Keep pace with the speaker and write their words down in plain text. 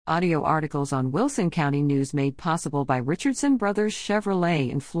Audio articles on Wilson County News made possible by Richardson Brothers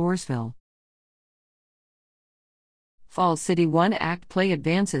Chevrolet in Floresville. Falls City One Act Play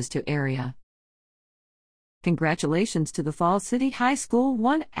advances to area. Congratulations to the Falls City High School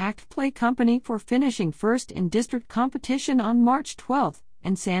One Act Play Company for finishing first in district competition on March 12th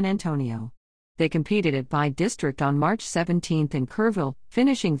in San Antonio. They competed at by district on March 17th in Kerrville,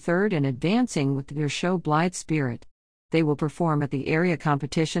 finishing third and advancing with their show Blithe Spirit. They will perform at the area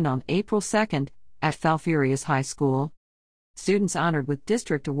competition on April 2nd at Falfurrias High School. Students honored with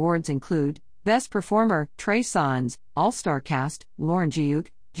district awards include Best Performer, Trey Sanz, All-Star Cast, Lauren Giuk,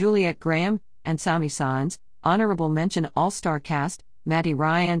 Juliet Graham, and Sami Sanz. Honorable Mention All-Star Cast, Maddie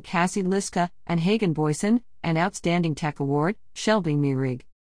Ryan, Cassie Liska, and Hagen Boyson, and Outstanding Tech Award, Shelby Mirig.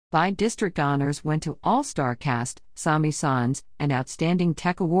 By District Honors went to All-Star Cast, Sami Sanz, and Outstanding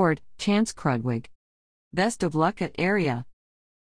Tech Award, Chance Crudwig. Best of luck at area.